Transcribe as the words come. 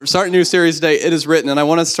We're starting a new series today, It Is Written, and I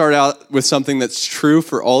want to start out with something that's true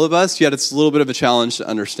for all of us, yet it's a little bit of a challenge to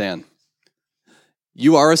understand.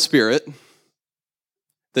 You are a spirit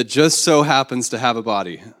that just so happens to have a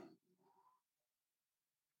body.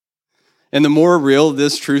 And the more real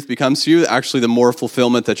this truth becomes to you, actually the more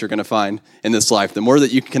fulfillment that you're going to find in this life. The more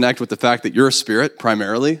that you can connect with the fact that you're a spirit,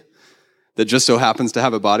 primarily, that just so happens to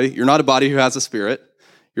have a body. You're not a body who has a spirit.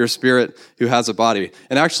 You're a spirit who has a body.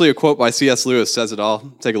 And actually a quote by C.S. Lewis says it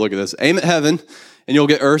all. Take a look at this. Aim at heaven and you'll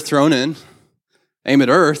get earth thrown in. Aim at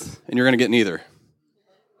earth and you're going to get neither.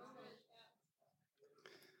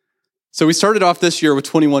 So we started off this year with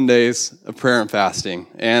 21 days of prayer and fasting.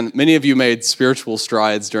 And many of you made spiritual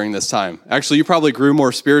strides during this time. Actually, you probably grew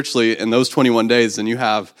more spiritually in those 21 days than you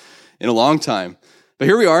have in a long time. But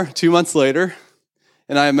here we are, 2 months later.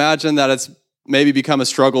 And I imagine that it's maybe become a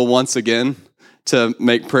struggle once again to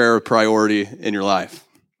make prayer a priority in your life.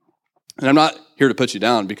 And I'm not here to put you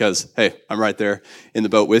down because, hey, I'm right there in the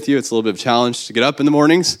boat with you. It's a little bit of a challenge to get up in the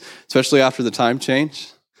mornings, especially after the time change.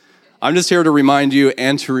 I'm just here to remind you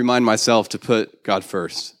and to remind myself to put God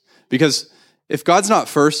first. Because if God's not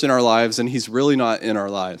first in our lives, then he's really not in our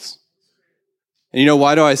lives. And you know,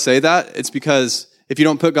 why do I say that? It's because if you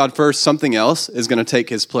don't put God first, something else is going to take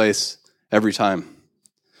his place every time.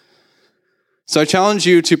 So I challenge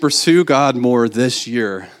you to pursue God more this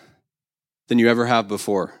year than you ever have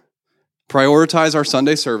before. Prioritize our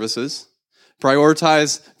Sunday services.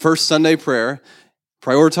 Prioritize First Sunday prayer.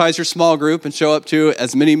 Prioritize your small group and show up to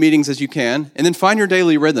as many meetings as you can. And then find your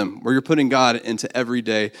daily rhythm where you're putting God into every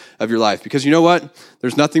day of your life. Because you know what?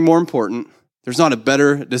 There's nothing more important. There's not a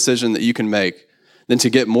better decision that you can make than to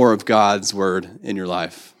get more of God's word in your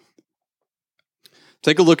life.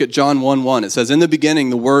 Take a look at John 1:1. It says, in the beginning,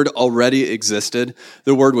 the Word already existed.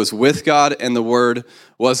 The Word was with God, and the Word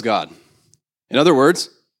was God. In other words,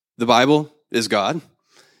 the Bible is God.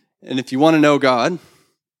 And if you want to know God,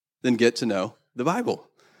 then get to know the Bible.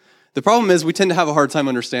 The problem is we tend to have a hard time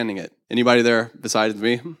understanding it. Anybody there besides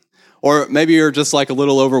me? Or maybe you're just like a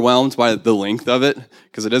little overwhelmed by the length of it,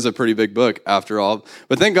 because it is a pretty big book after all.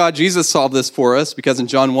 But thank God Jesus solved this for us, because in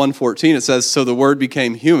John 1:14 it says, so the Word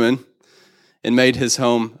became human and made his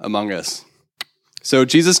home among us. So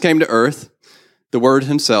Jesus came to earth, the Word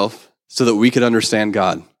himself, so that we could understand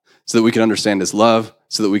God, so that we could understand his love,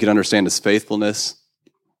 so that we could understand his faithfulness.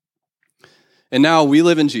 And now we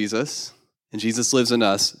live in Jesus, and Jesus lives in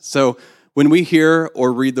us. So when we hear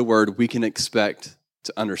or read the Word, we can expect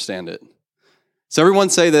to understand it. So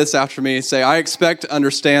everyone say this after me. Say, I expect to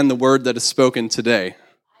understand the Word that is spoken today.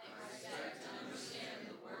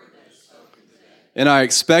 And I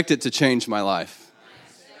expect it to change my life.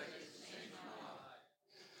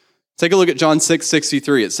 Take a look at John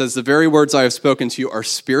 6:63. It says, the very words I have spoken to you are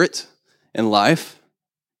spirit and life.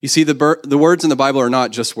 You see, the words in the Bible are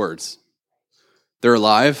not just words. They're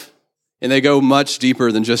alive, and they go much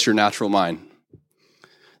deeper than just your natural mind.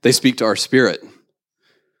 They speak to our spirit.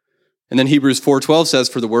 And then Hebrews 4:12 says,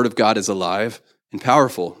 for the word of God is alive and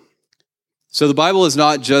powerful. So the Bible is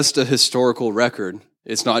not just a historical record.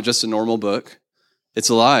 It's not just a normal book. It's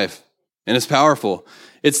alive and it's powerful.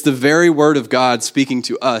 It's the very word of God speaking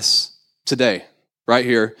to us today, right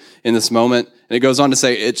here in this moment. And it goes on to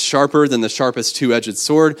say, it's sharper than the sharpest two-edged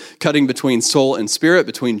sword, cutting between soul and spirit,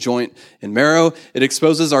 between joint and marrow. It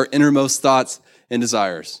exposes our innermost thoughts and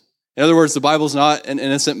desires. In other words, the Bible's not an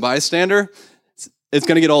innocent bystander. It's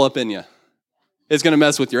going to get all up in you. It's going to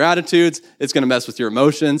mess with your attitudes. It's going to mess with your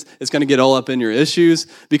emotions. It's going to get all up in your issues,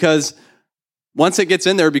 because once it gets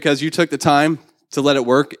in there, because you took the time to let it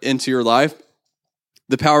work into your life,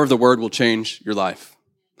 the power of the word will change your life.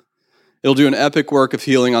 It'll do an epic work of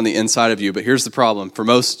healing on the inside of you. But here's the problem. For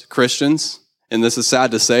most Christians, and this is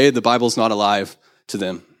sad to say, the Bible's not alive to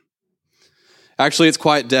them. Actually, it's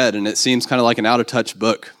quite dead, and it seems kind of like an out-of-touch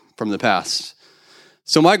book from the past.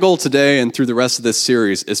 So my goal today and through the rest of this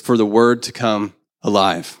series is for the word to come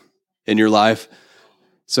alive in your life.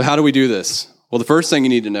 So how do we do this? Well, the first thing you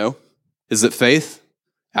need to know is that faith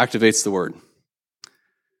activates the word.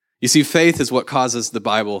 You see, faith is what causes the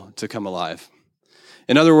Bible to come alive.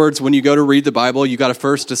 In other words, when you go to read the Bible, you got to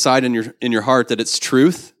first decide in your heart that it's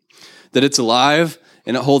truth, that it's alive,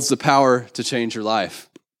 and it holds the power to change your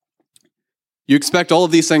life. You expect all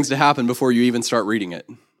of these things to happen before you even start reading it.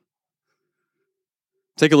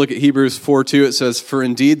 Take a look at Hebrews 4:2. It says, for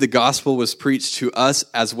indeed the gospel was preached to us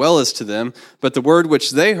as well as to them, but the word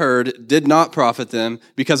which they heard did not profit them,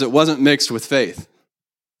 because it wasn't mixed with faith.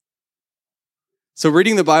 So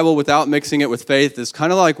reading the Bible without mixing it with faith is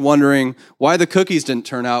kind of like wondering why the cookies didn't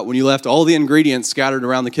turn out when you left all the ingredients scattered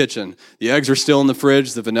around the kitchen. The eggs are still in the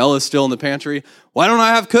fridge, the vanilla is still in the pantry. Why don't I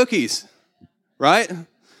have cookies? Right?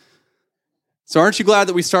 So aren't you glad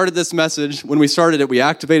that we started this message? When we started it, we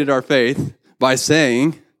activated our faith by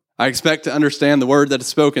saying, I expect to understand the word that is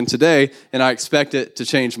spoken today, and I expect it to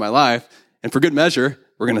change my life. And for good measure,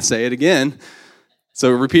 we're going to say it again.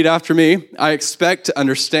 So repeat after me. I expect to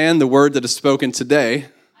understand the word that is spoken today.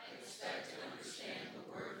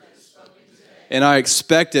 And I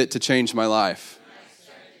expect it to change my life.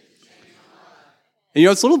 And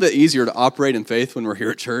it's a little bit easier to operate in faith when we're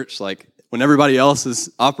here at church, like when everybody else is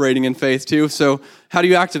operating in faith too. So how do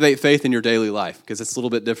you activate faith in your daily life? Because it's a little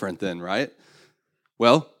bit different then, right?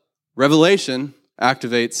 Well, revelation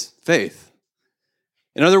activates faith.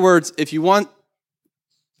 In other words, if you want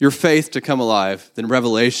your faith to come alive, then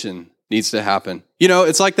revelation needs to happen.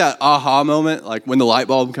 It's like that aha moment, like when the light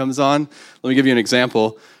bulb comes on. Let me give you an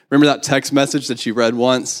example. Remember that text message that you read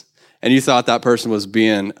once, and you thought that person was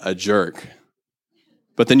being a jerk.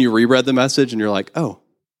 But then you reread the message, and you're like, oh,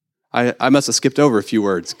 I must have skipped over a few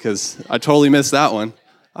words because I totally missed that one.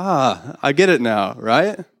 I get it now,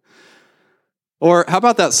 right? Or how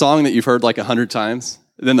about that song that you've heard like 100 times?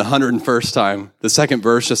 Then the 101st time, the second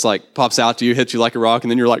verse just like pops out to you, hits you like a rock,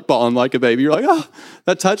 and then you're like bawling like a baby. You're like,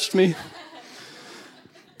 that touched me.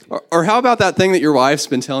 Or how about that thing that your wife's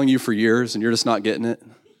been telling you for years, and you're just not getting it?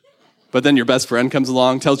 But then your best friend comes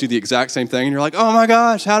along, tells you the exact same thing, and you're like, oh my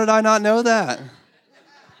gosh, how did I not know that?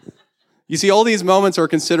 You see, all these moments are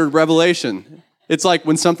considered revelation. It's like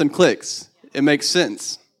when something clicks, it makes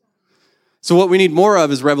sense. So what we need more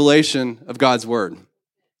of is revelation of God's word.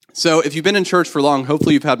 So if you've been in church for long,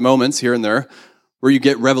 hopefully you've had moments here and there where you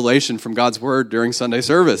get revelation from God's word during Sunday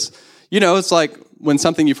service. It's like when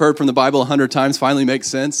something you've heard from the Bible 100 times finally makes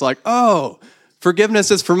sense, like, oh, forgiveness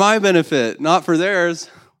is for my benefit, not for theirs.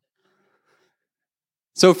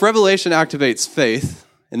 So if revelation activates faith,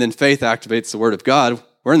 and then faith activates the word of God,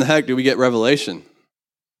 where in the heck do we get revelation?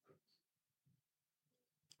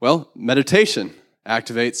 Well, meditation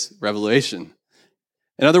activates revelation.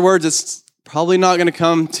 In other words, it's probably not going to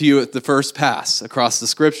come to you at the first pass across the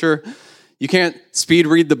scripture. You can't speed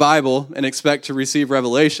read the Bible and expect to receive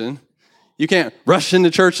revelation. You can't rush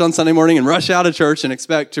into church on Sunday morning and rush out of church and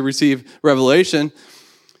expect to receive revelation.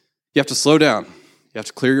 You have to slow down. You have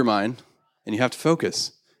to clear your mind. And you have to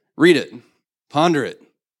focus. Read it. Ponder it.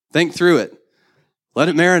 Think through it. Let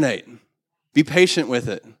it marinate. Be patient with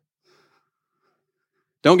it.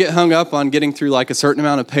 Don't get hung up on getting through like a certain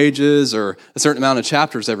amount of pages or a certain amount of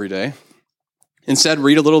chapters every day. Instead,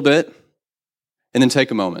 read a little bit and then take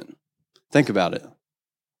a moment. Think about it.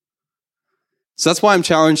 So that's why I'm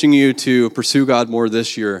challenging you to pursue God more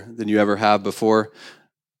this year than you ever have before.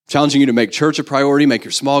 Challenging you to make church a priority, make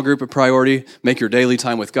your small group a priority, make your daily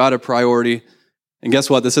time with God a priority. And guess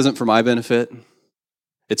what? This isn't for my benefit.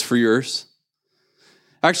 It's for yours.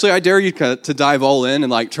 Actually, I dare you to dive all in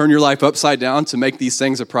and like turn your life upside down to make these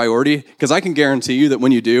things a priority, because I can guarantee you that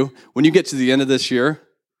when you do, when you get to the end of this year,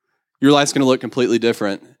 your life's going to look completely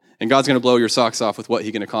different, and God's going to blow your socks off with what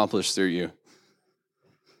he can accomplish through you.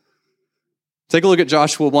 Take a look at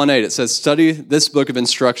Joshua 1:8. It says, study this book of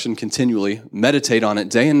instruction continually, meditate on it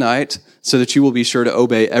day and night, so that you will be sure to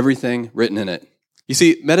obey everything written in it. You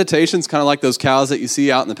see, meditation's kind of like those cows that you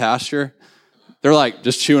see out in the pasture. They're like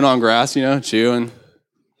just chewing on grass, chewing.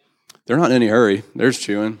 They're not in any hurry. They're just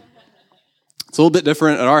chewing. It's a little bit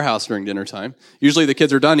different at our house during dinner time. Usually the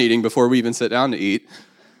kids are done eating before we even sit down to eat.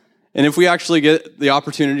 And if we actually get the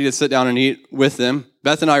opportunity to sit down and eat with them,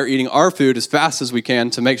 Beth and I are eating our food as fast as we can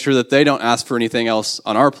to make sure that they don't ask for anything else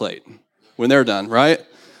on our plate when they're done, right?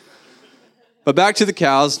 But back to the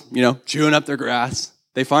cows, chewing up their grass.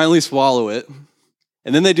 They finally swallow it.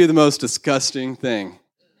 And then they do the most disgusting thing.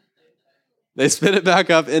 They spit it back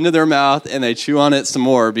up into their mouth and they chew on it some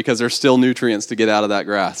more because there's still nutrients to get out of that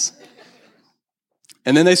grass.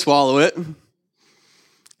 And then they swallow it. And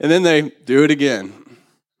then they do it again.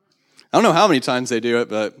 I don't know how many times they do it,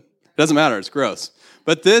 but it doesn't matter. It's gross.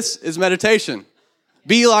 But this is meditation.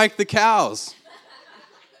 Be like the cows.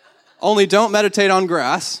 Only don't meditate on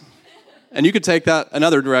grass. And you could take that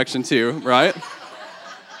another direction too, right?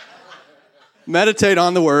 Meditate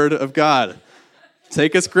on the word of God.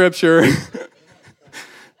 Take a scripture,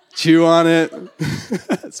 chew on it,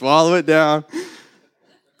 swallow it down.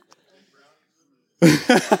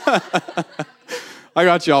 I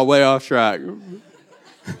got y'all way off track.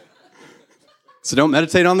 So don't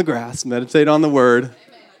meditate on the grass, meditate on the word.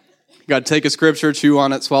 You got to take a scripture, chew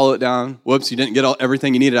on it, swallow it down. Whoops, you didn't get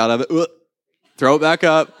everything you needed out of it. Throw it back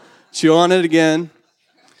up, chew on it again.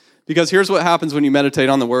 Because here's what happens when you meditate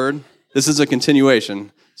on the word. This is a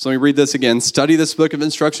continuation. So let me read this again. Study this book of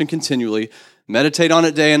instruction continually. Meditate on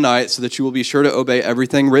it day and night so that you will be sure to obey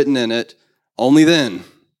everything written in it. Only then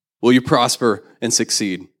will you prosper and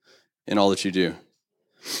succeed in all that you do.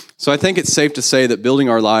 So I think it's safe to say that building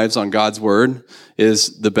our lives on God's word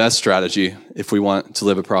is the best strategy if we want to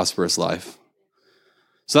live a prosperous life.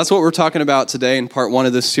 So that's what we're talking about today in part 1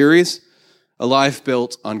 of this series, a life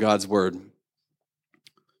built on God's word.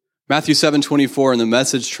 Matthew 7:24 in the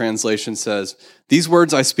Message translation says, "These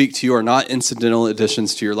words I speak to you are not incidental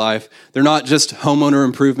additions to your life. They're not just homeowner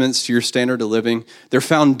improvements to your standard of living. They're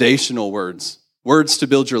foundational words, words to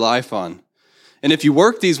build your life on. And if you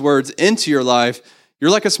work these words into your life, you're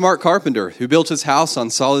like a smart carpenter who built his house on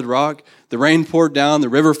solid rock. The rain poured down, the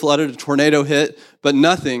river flooded, a tornado hit, but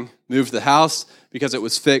nothing moved the house because it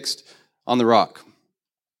was fixed on the rock."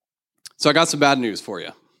 So I got some bad news for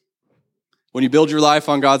you. When you build your life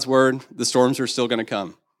on God's word, the storms are still going to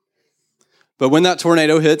come. But when that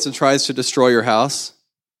tornado hits and tries to destroy your house,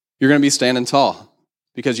 you're going to be standing tall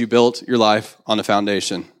because you built your life on a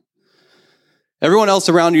foundation. Everyone else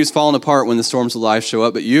around you is falling apart when the storms of life show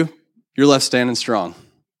up, but you're left standing strong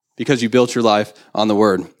because you built your life on the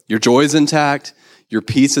word. Your joy is intact, your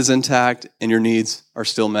peace is intact, and your needs are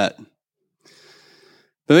still met.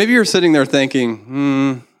 But maybe you're sitting there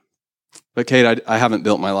thinking, but Kate, I haven't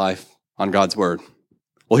built my life on God's word.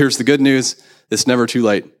 Well, here's the good news. It's never too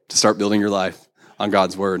late to start building your life on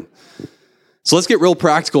God's word. So let's get real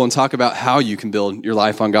practical and talk about how you can build your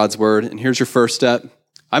life on God's word. And here's your first step.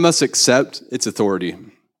 I must accept its authority.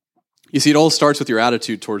 You see, it all starts with your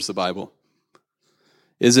attitude towards the Bible.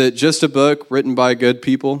 Is it just a book written by good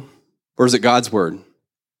people? Or is it God's word?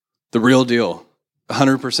 The real deal,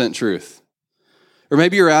 100% truth. Or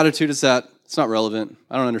maybe your attitude is that it's not relevant.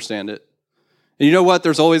 I don't understand it. And you know what?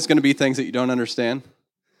 There's always going to be things that you don't understand.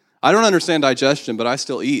 I don't understand digestion, but I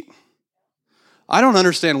still eat. I don't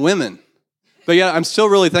understand women, but yet I'm still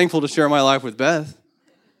really thankful to share my life with Beth.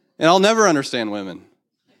 And I'll never understand women.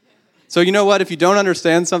 So you know what? If you don't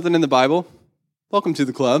understand something in the Bible, welcome to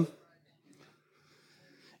the club.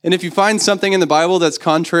 And if you find something in the Bible that's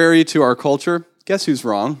contrary to our culture, guess who's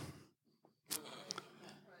wrong?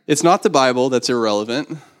 It's not the Bible that's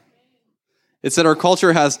irrelevant. It's that our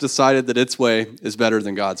culture has decided that its way is better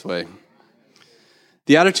than God's way.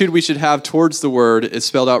 The attitude we should have towards the word is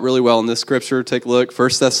spelled out really well in this scripture. Take a look,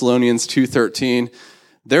 1 Thessalonians 2:13.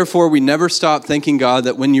 "Therefore, we never stop thanking God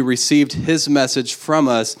that when you received his message from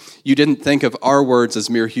us, you didn't think of our words as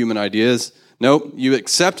mere human ideas. Nope, you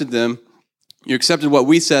accepted them. You accepted what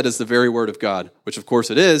we said as the very word of God," which of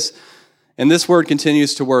course it is. "And this word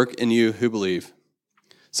continues to work in you who believe."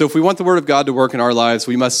 So if we want the word of God to work in our lives,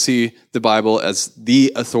 we must see the Bible as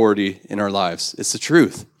the authority in our lives. It's the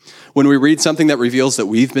truth. When we read something that reveals that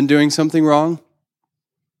we've been doing something wrong,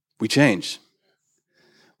 we change.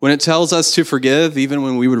 When it tells us to forgive, even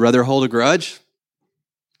when we would rather hold a grudge,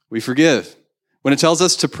 we forgive. When it tells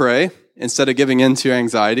us to pray, instead of giving in to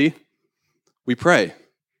anxiety, we pray.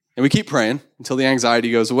 And we keep praying until the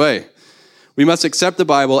anxiety goes away. We must accept the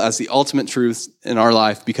Bible as the ultimate truth in our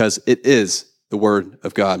life because it is the word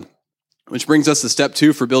of God. Which brings us to step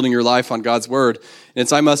 2 for building your life on God's word. And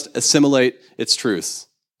it's I must assimilate its truths.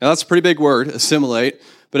 Now that's a pretty big word, assimilate,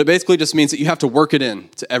 but it basically just means that you have to work it in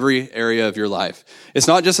to every area of your life. It's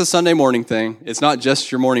not just a Sunday morning thing. It's not just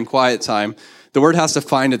your morning quiet time. The word has to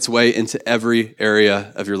find its way into every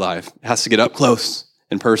area of your life. It has to get up close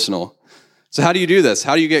and personal. So how do you do this?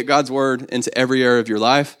 How do you get God's word into every area of your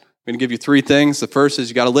life? I'm going to give you 3 things. The first is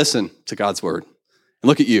you got to listen to God's word. And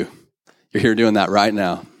look at you. You're here doing that right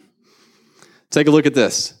now. Take a look at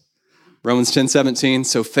this. Romans 10:17.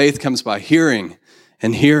 "So faith comes by hearing,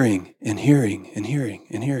 and hearing, and hearing, and hearing,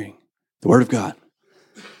 and hearing the word of God."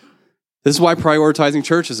 This is why prioritizing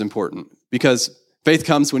church is important, because faith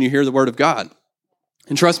comes when you hear the word of God.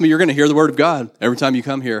 And trust me, you're going to hear the word of God every time you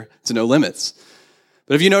come here to No Limits.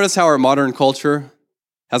 But have you noticed how our modern culture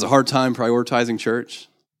has a hard time prioritizing church?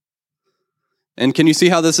 And can you see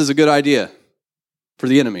how this is a good idea for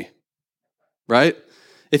the enemy? Right?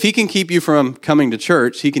 If he can keep you from coming to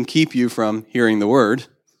church, he can keep you from hearing the word.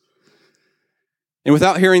 And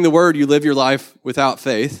without hearing the word, you live your life without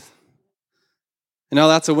faith. And now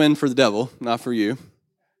that's a win for the devil, not for you.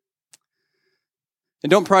 And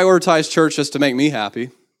don't prioritize church just to make me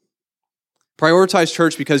happy. Prioritize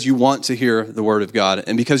church because you want to hear the word of God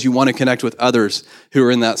and because you want to connect with others who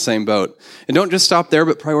are in that same boat. And don't just stop there,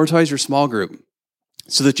 but prioritize your small group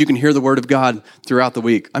so that you can hear the word of God throughout the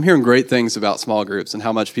week. I'm hearing great things about small groups and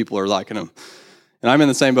how much people are liking them. And I'm in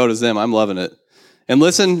the same boat as them. I'm loving it. And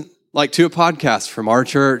listen like to a podcast from our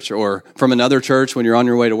church or from another church when you're on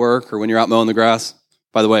your way to work or when you're out mowing the grass.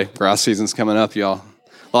 By the way, grass season's coming up, y'all.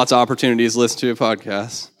 Lots of opportunities to listen to a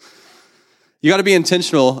podcast. You got to be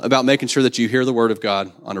intentional about making sure that you hear the word of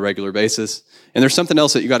God on a regular basis. And there's something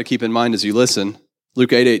else that you got to keep in mind as you listen.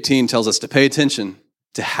 Luke 8:18 tells us to pay attention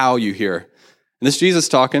to how you hear. And this is Jesus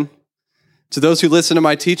talking. To those who listen to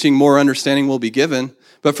my teaching, more understanding will be given.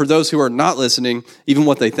 But for those who are not listening, even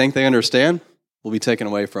what they think they understand will be taken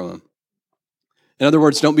away from them. In other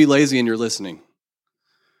words, don't be lazy in your listening.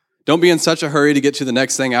 Don't be in such a hurry to get to the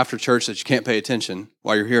next thing after church that you can't pay attention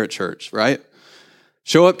while you're here at church, right?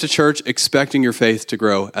 Show up to church expecting your faith to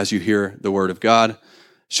grow as you hear the word of God.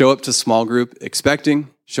 Show up to small group expecting.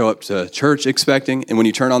 Show up to church expecting. And when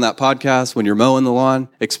you turn on that podcast, when you're mowing the lawn,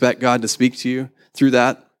 expect God to speak to you through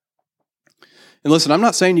that. And listen, I'm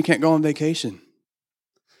not saying you can't go on vacation.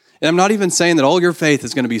 And I'm not even saying that all your faith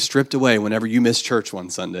is going to be stripped away whenever you miss church one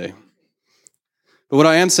Sunday. But what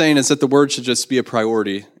I am saying is that the word should just be a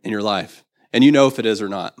priority in your life. And you know if it is or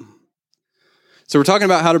not. So we're talking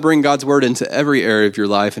about how to bring God's word into every area of your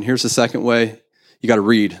life. And here's the second way. You got to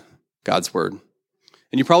read God's word.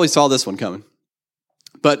 And you probably saw this one coming.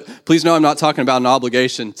 But please know I'm not talking about an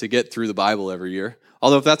obligation to get through the Bible every year.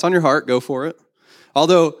 Although if that's on your heart, go for it.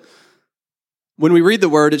 Although when we read the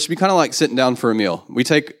word, it should be kind of like sitting down for a meal. We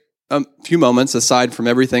take a few moments aside from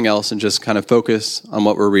everything else and just kind of focus on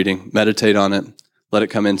what we're reading, meditate on it, let it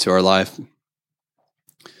come into our life.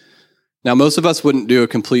 Now, most of us wouldn't do a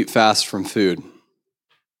complete fast from food.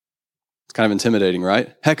 It's kind of intimidating,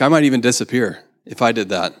 right? Heck, I might even disappear if I did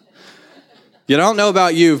that. Yet I don't know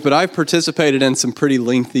about you, but I've participated in some pretty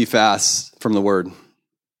lengthy fasts from the word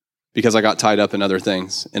because I got tied up in other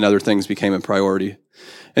things, and other things became a priority.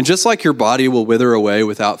 And just like your body will wither away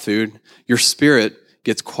without food, your spirit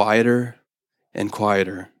gets quieter and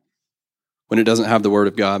quieter when it doesn't have the word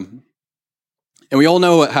of God. And we all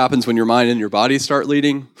know what happens when your mind and your body start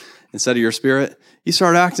leading instead of your spirit. You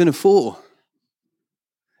start acting a fool.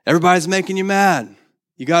 Everybody's making you mad.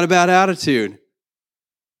 You got a bad attitude.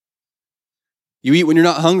 You eat when you're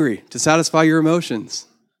not hungry to satisfy your emotions.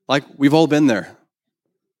 Like we've all been there.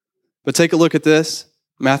 But take a look at this.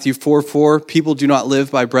 Matthew 4:4, people do not live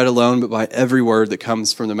by bread alone, but by every word that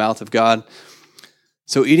comes from the mouth of God.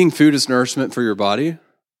 So eating food is nourishment for your body.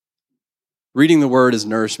 Reading the word is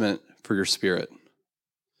nourishment for your spirit.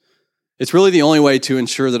 It's really the only way to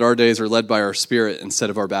ensure that our days are led by our spirit instead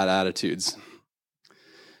of our bad attitudes.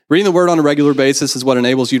 Reading the word on a regular basis is what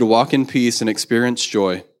enables you to walk in peace and experience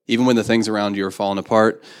joy, even when the things around you are falling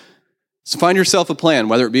apart. So find yourself a plan,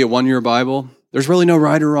 whether it be a one-year Bible. There's really no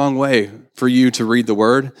right or wrong way for you to read the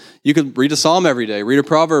word. You could read a psalm every day, read a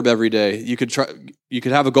proverb every day. You could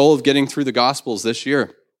have a goal of getting through the Gospels this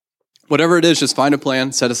year. Whatever it is, just find a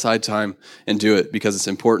plan, set aside time, and do it because it's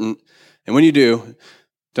important. And when you do,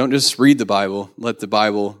 don't just read the Bible, let the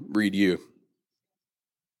Bible read you.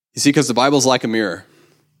 You see, because the Bible's like a mirror.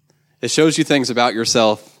 It shows you things about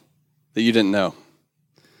yourself that you didn't know.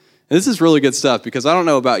 And this is really good stuff because I don't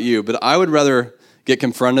know about you, but I would rather get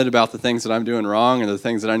confronted about the things that I'm doing wrong and the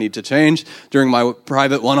things that I need to change during my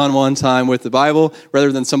private one-on-one time with the Bible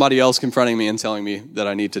rather than somebody else confronting me and telling me that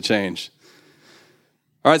I need to change.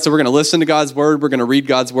 All right, so we're going to listen to God's word. We're going to read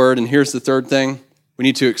God's word. And here's the third thing. We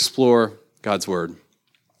need to explore God's word.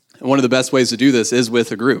 And one of the best ways to do this is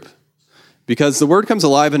with a group. Because the word comes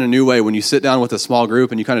alive in a new way when you sit down with a small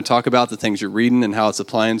group and you kind of talk about the things you're reading and how it's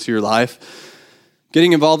applying to your life.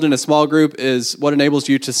 Getting involved in a small group is what enables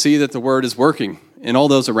you to see that the word is working in all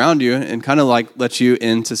those around you and kind of like lets you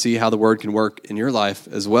in to see how the word can work in your life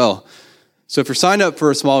as well. So if you're signed up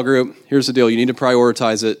for a small group, here's the deal. You need to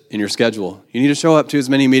prioritize it in your schedule. You need to show up to as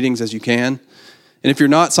many meetings as you can. And if you're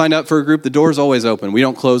not signed up for a group, the door's always open. We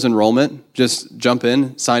don't close enrollment. Just jump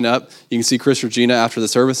in, sign up. You can see Chris or Gina after the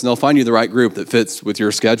service, and they'll find you the right group that fits with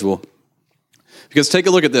your schedule. Because take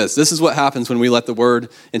a look at this. This is what happens when we let the word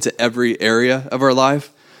into every area of our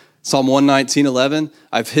life. Psalm 119:11,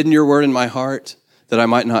 I've hidden your word in my heart that I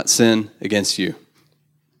might not sin against you.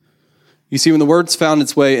 You see, when the word's found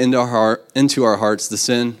its way into our hearts, the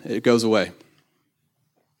sin, it goes away.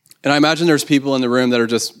 And I imagine there's people in the room that are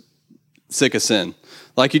just sick of sin.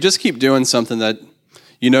 Like you just keep doing something that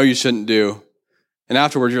you know you shouldn't do. And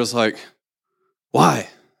afterwards you're just like, why?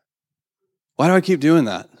 Why do I keep doing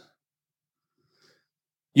that?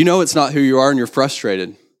 You know it's not who you are and you're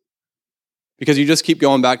frustrated because you just keep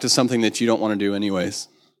going back to something that you don't want to do anyways.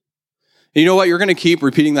 And you know what? You're going to keep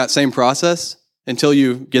repeating that same process until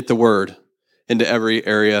you get the word into every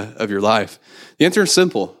area of your life. The answer is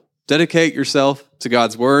simple. Dedicate yourself to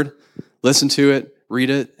God's word, listen to it, read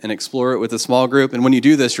it, and explore it with a small group. And when you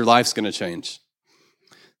do this, your life's going to change.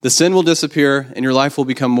 The sin will disappear, and your life will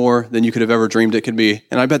become more than you could have ever dreamed it could be.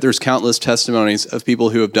 And I bet there's countless testimonies of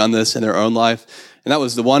people who have done this in their own life. And that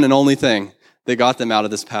was the one and only thing that got them out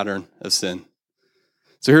of this pattern of sin.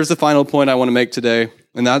 So here's the final point I want to make today,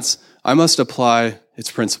 and that's I must apply its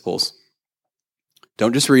principles.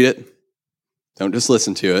 Don't just read it. Don't just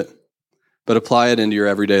listen to it, but apply it into your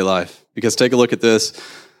everyday life. Because take a look at this.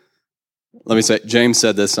 Let me say, James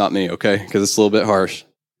said this, not me, okay? Because it's a little bit harsh.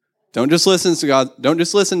 Don't just listen to God. Don't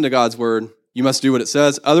just listen to God's word. You must do what it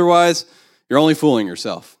says. Otherwise, you're only fooling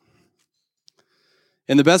yourself.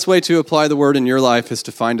 And the best way to apply the word in your life is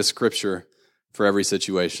to find a scripture for every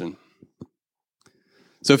situation.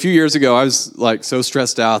 So a few years ago, I was so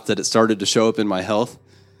stressed out that it started to show up in my health.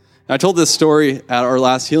 And I told this story at our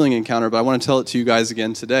last healing encounter, but I want to tell it to you guys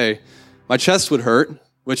again today. My chest would hurt,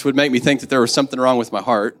 which would make me think that there was something wrong with my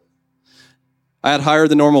heart. I had higher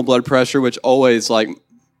than normal blood pressure, which always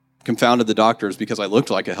confounded the doctors because I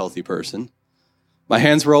looked like a healthy person. My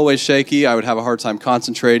hands were always shaky. I would have a hard time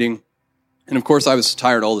concentrating. And of course, I was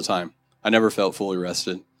tired all the time. I never felt fully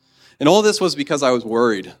rested. And all this was because I was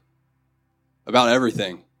worried about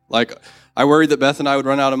everything. I worried that Beth and I would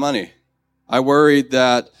run out of money. I worried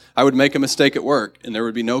that I would make a mistake at work and there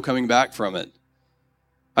would be no coming back from it.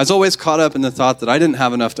 I was always caught up in the thought that I didn't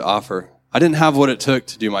have enough to offer. I didn't have what it took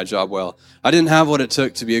to do my job well. I didn't have what it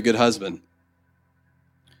took to be a good husband.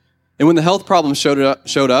 And when the health problems showed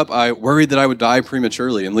up, I worried that I would die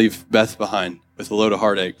prematurely and leave Beth behind with a load of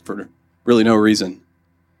heartache for really no reason.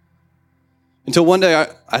 Until one day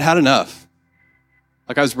I'd had enough.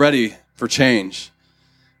 I was ready for change.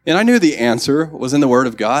 And I knew the answer was in the Word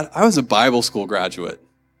of God. I was a Bible school graduate,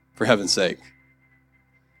 for heaven's sake.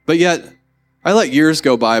 But yet, I let years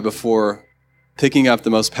go by before picking up the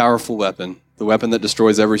most powerful weapon, the weapon that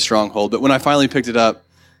destroys every stronghold. But when I finally picked it up,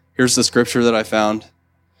 here's the scripture that I found.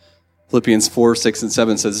 Philippians 4, 6, and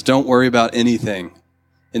 7 says, "Don't worry about anything.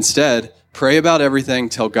 Instead, pray about everything,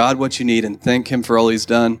 tell God what you need, and thank Him for all He's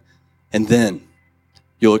done, and then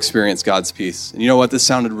you'll experience God's peace." And you know what? This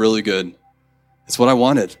sounded really good. It's what I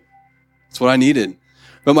wanted. It's what I needed.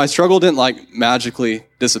 But my struggle didn't magically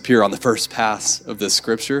disappear on the first pass of this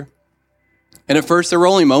scripture. And at first, there were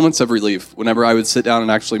only moments of relief whenever I would sit down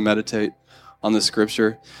and actually meditate on the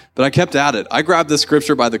scripture. But I kept at it. I grabbed the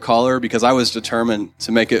scripture by the collar because I was determined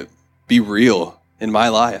to make it be real in my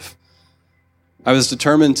life. I was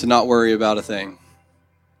determined to not worry about a thing.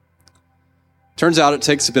 Turns out it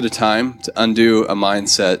takes a bit of time to undo a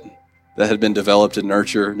mindset that had been developed and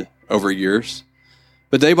nurtured over years.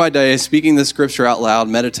 But day by day, speaking this scripture out loud,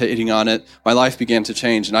 meditating on it, my life began to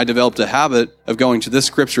change. And I developed a habit of going to this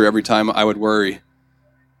scripture every time I would worry.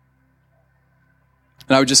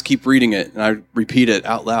 And I would just keep reading it, and I would repeat it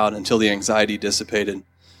out loud until the anxiety dissipated.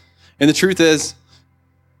 And the truth is,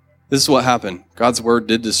 this is what happened. God's word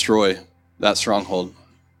did destroy that stronghold.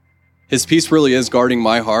 His peace really is guarding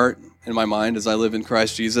my heart and my mind as I live in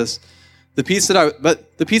Christ Jesus. The peace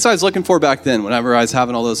I was looking for back then, whenever I was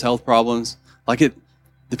having all those health problems,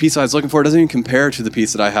 the peace I was looking for doesn't even compare to the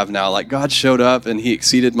peace that I have now. God showed up and He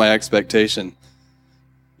exceeded my expectation.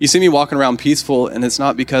 You see me walking around peaceful, and it's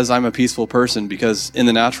not because I'm a peaceful person, because in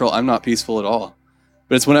the natural, I'm not peaceful at all.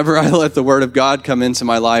 But it's whenever I let the Word of God come into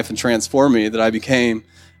my life and transform me that I became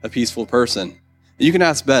a peaceful person. And you can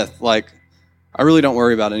ask Beth, I really don't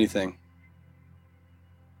worry about anything.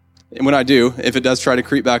 And when I do, if it does try to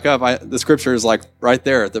creep back up, the scripture is right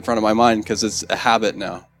there at the front of my mind because it's a habit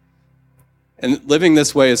now. And living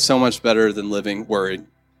this way is so much better than living worried.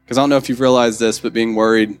 Because I don't know if you've realized this, but being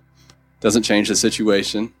worried doesn't change the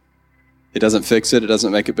situation. It doesn't fix it. It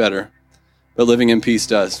doesn't make it better. But living in peace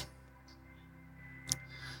does.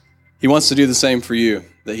 He wants to do the same for you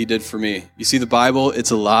that He did for me. You see, the Bible,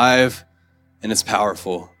 it's alive and it's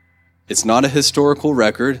powerful. It's not a historical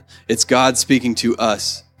record. It's God speaking to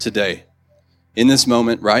us today, in this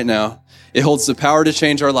moment, right now. It holds the power to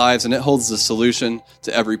change our lives, and it holds the solution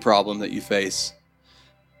to every problem that you face.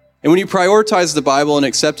 And when you prioritize the Bible and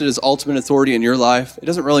accept it as ultimate authority in your life, it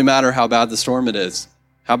doesn't really matter how bad the storm is.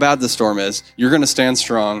 You're going to stand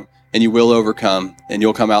strong, and you will overcome, and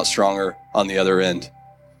you'll come out stronger on the other end.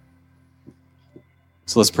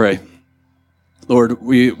 So let's pray. Lord,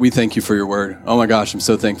 we thank you for your word. Oh my gosh, I'm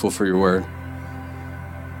so thankful for your word.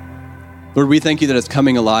 Lord, we thank you that it's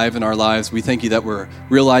coming alive in our lives. We thank you that we're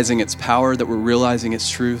realizing its power, that we're realizing its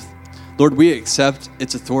truth. Lord, we accept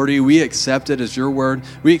its authority. We accept it as your word.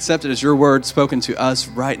 We accept it as your word spoken to us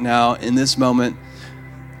right now in this moment.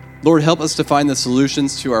 Lord, help us to find the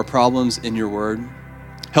solutions to our problems in your word.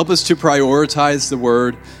 Help us to prioritize the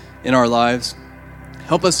word in our lives.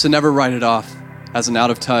 Help us to never write it off as an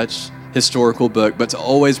out-of-touch historical book, but to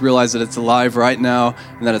always realize that it's alive right now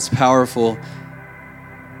and that it's powerful.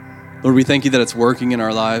 Lord, we thank you that it's working in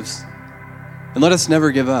our lives. And let us never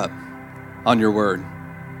give up on your word.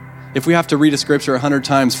 If we have to read a scripture 100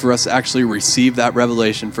 times for us to actually receive that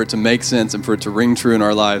revelation, for it to make sense and for it to ring true in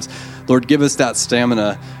our lives, Lord, give us that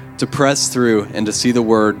stamina to press through and to see the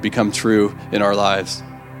word become true in our lives.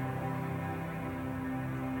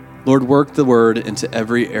 Lord, work the word into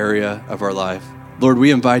every area of our life. Lord,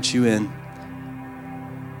 we invite you in.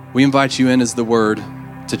 We invite you in as the word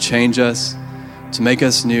to change us, to make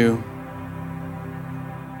us new.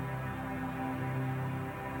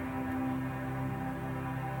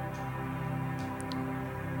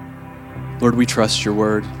 Lord, we trust your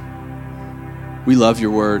word. We love your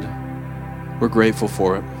word. We're grateful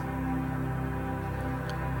for it.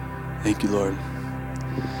 Thank you, Lord.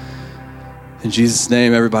 In Jesus'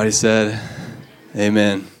 name, everybody said,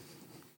 amen.